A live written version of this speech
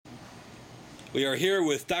We are here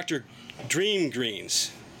with Dr. Dream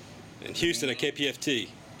Greens in Houston at KPFT.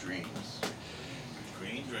 Dreams.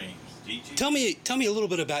 Green Dreams. DG. Tell me a little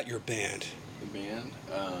bit about your band. The band?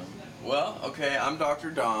 Well, okay, I'm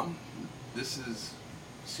Dr. Dom. This is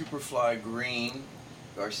Superfly Green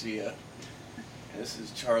Garcia. And this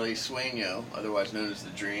is Charlie Sueño, otherwise known as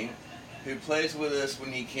The Dream, who plays with us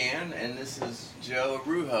when he can. And this is Joe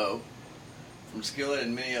Arujo from Skillet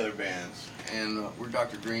and many other bands. And we're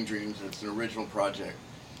Dr. Green Dreams. It's an original project.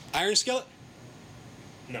 Iron Skillet?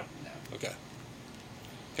 No. Okay.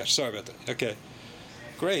 Gosh, sorry about that. Okay.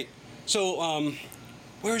 Great. So,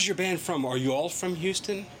 where's your band from? Are you all from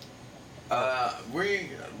Houston?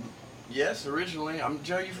 Yes, originally. I'm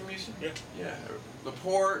Joe, you from Houston? Yeah. Yeah.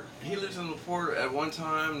 LaPorte. He lives in LaPorte at one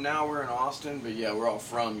time. Now we're in Austin, but yeah, we're all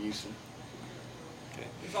from Houston. Okay.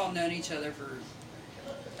 We've all known each other for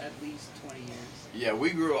at least 20 years. Yeah,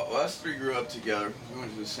 us three grew up together. We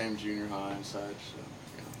went to the same junior high and such, so,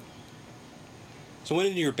 yeah. So when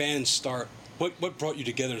did your band start? What brought you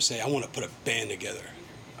together to say, I want to put a band together?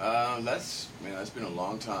 That's been a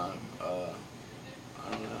long time. I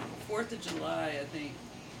don't know. 4th of July, I think,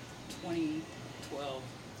 2012.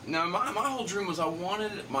 No, my whole dream was I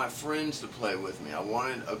wanted my friends to play with me. I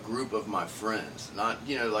wanted a group of my friends. Not,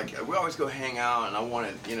 like, we always go hang out, and I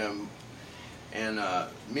wanted, and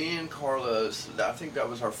me and Carlos, I think that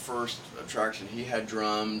was our first attraction. He had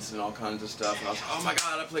drums and all kinds of stuff, and I was like, oh my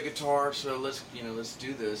God, I play guitar, so let's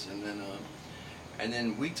do this. And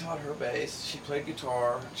then we taught her bass. She played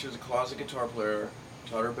guitar. She was a closet guitar player.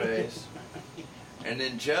 Taught her bass. And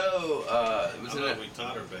then Joe was in it. We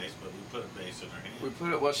taught her bass, but we put a bass in her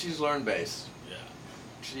hand. Well, she's learned bass. Yeah.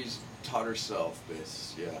 She's taught herself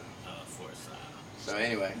bass, yeah. For a So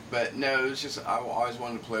anyway, but no, it was just, I always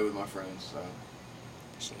wanted to play with my friends,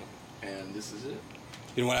 So, and this is it.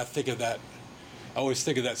 you know, when I think of that, I always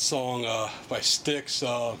think of that song by Styx,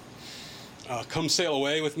 Come Sail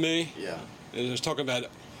Away With Me. Yeah. And it was talking about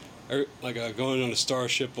going on a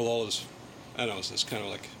starship with all this, I don't know, it's kind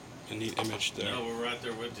of like a neat image there. No, we're right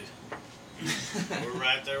there with you. We're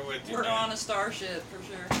right there with you. We're man. on a starship, for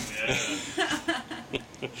sure.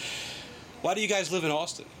 Yeah. Why do you guys live in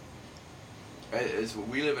Austin?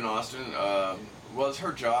 We live in Austin. Well, it's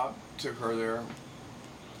her job. Took her there.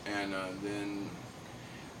 And then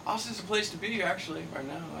Austin's a place to be, actually, right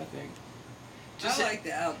now, I think. I like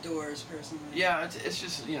the outdoors, personally. Yeah, it's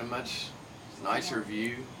just, much nicer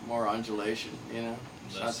view, more undulation,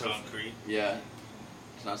 It's Less not so, concrete. Yeah.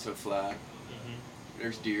 It's not so flat. Mm-hmm.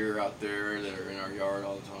 There's deer out there that are in our yard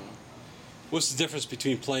all the time. What's the difference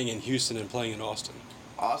between playing in Houston and playing in Austin?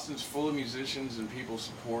 Austin's full of musicians, and people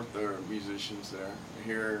support their musicians there.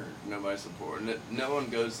 Here, nobody supports. No one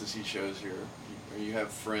goes to see shows here. You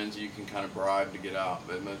have friends you can kind of bribe to get out,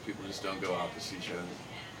 but most people just don't go out to see shows.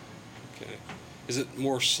 Okay. Is it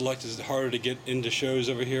more select? Is it harder to get into shows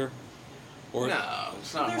over here? Or No,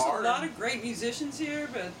 it's not There's hard. a lot of great musicians here,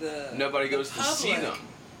 but Nobody goes to public see them.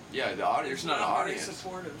 Yeah, the audience. There's not an very audience.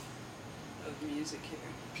 supportive of music here.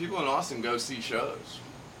 People in Austin go see shows.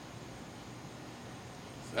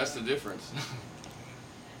 That's the difference.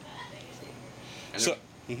 And so,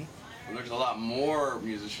 there's a lot more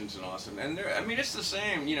musicians in Austin, and it's the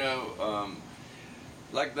same.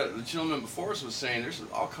 Like the gentleman before us was saying, there's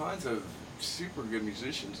all kinds of super good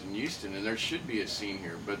musicians in Houston, and there should be a scene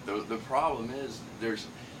here. But the problem is,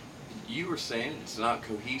 you were saying it's not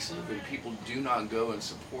cohesive, and people do not go and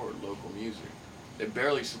support local music. They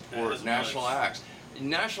barely support national acts.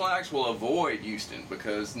 National acts will avoid Houston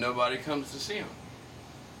because nobody comes to see them.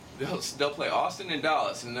 They'll play Austin and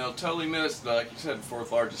Dallas, and they'll totally miss, like you said, the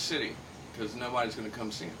fourth largest city, because nobody's going to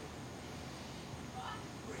come see them.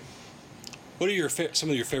 what are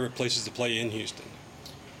some of your favorite places to play in Houston?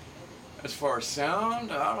 As far as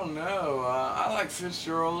sound, I don't know. I like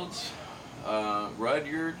Fitzgerald's,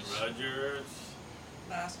 Rudyard's.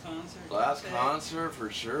 Last concert. Last concert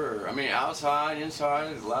for sure. Outside,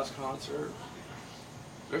 inside, last concert.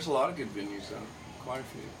 There's a lot of good venues though. Quite a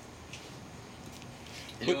few.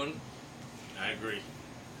 Anyone? I agree.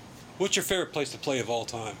 What's your favorite place to play of all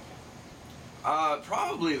time?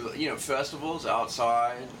 Probably festivals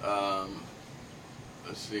outside.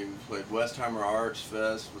 Let's see, we played Westheimer Arts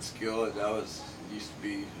Fest with Skillet. Used to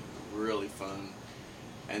be really fun.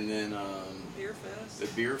 And then Beer Fest. the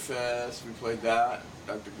Beer Fest, we played that.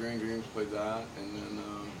 Dr. Green Dreams played that. And then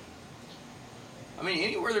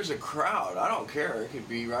anywhere there's a crowd, I don't care. It could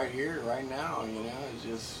be right here, right now. It's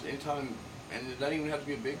just anytime. And it doesn't even have to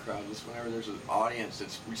be a big crowd. Just whenever there's an audience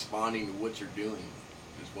that's responding to what you're doing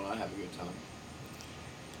is when I have a good time.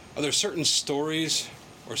 Are there certain stories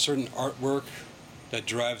or certain artwork that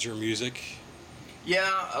drives your music?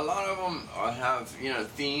 Yeah, a lot of them have, you know,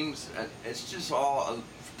 themes, and it's just all,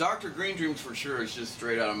 Dr. Green Dreams for sure is just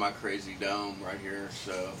straight out of my crazy dome right here,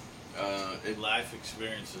 so, Life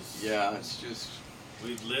experiences. yeah, it's just,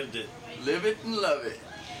 We've lived it. live it and love it,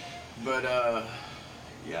 but,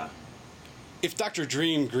 yeah. If Dr.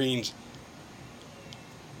 Dream Green's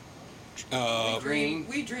Green.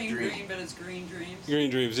 We dream Dream. green, but it's green dreams.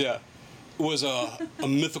 Green Dreams, yeah, was a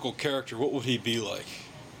mythical character, what would he be like?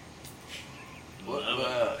 Love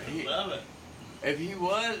it. Love it. If he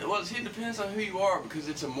was, well, see, it depends on who you are, because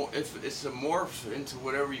it's a morph into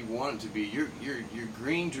whatever you want it to be. Your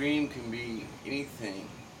green dream can be anything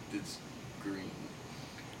that's green.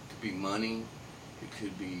 It could be money. It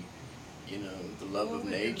could be, you know, the love What of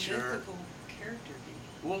would nature. the mythical character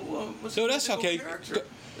be? Well, what's So the that's mythical okay. character?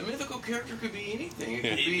 The mythical character could be anything. It Yeah.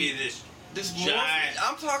 could He'd be be this this giant morph.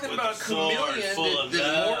 I'm talking with about a a sword chameleon full of that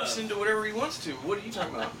love. morphs into whatever he wants to. What are you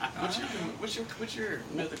talking about? What's your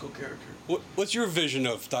mythical character? What's your vision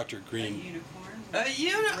of Dr. A Green? unicorn?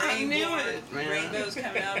 I knew it, man. Rainbows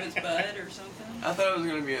coming out of his butt or something? I thought it was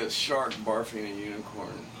gonna be a shark barfing a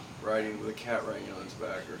unicorn, riding with a cat riding on its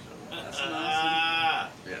back or something. That's an awesome, Ah.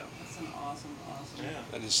 Yeah. that's an awesome. Yeah.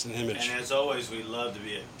 That is an image. And as always, we love to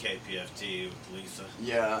be at KPFT with Lisa.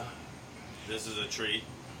 Yeah. This is a treat.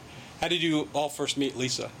 How did you all first meet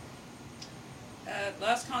Lisa?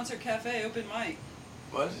 Last Concert Cafe open mic.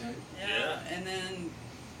 Was it? Yeah. And then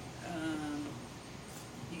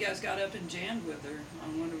you guys got up and jammed with her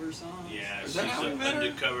on one of her songs. Yeah, Is she's that how we an met her?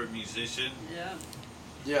 undercover musician. Yeah.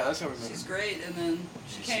 Yeah, that's how we met. She's her. great. And then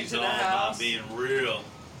she came She's to all the house. about being real.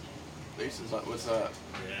 Lisa's like, what's up?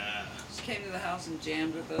 Yeah. She came to the house and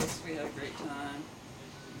jammed with us. We had a great time.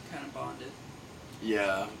 Kind of bonded.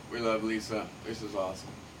 Yeah, we love Lisa. Lisa's awesome.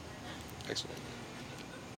 Excellent.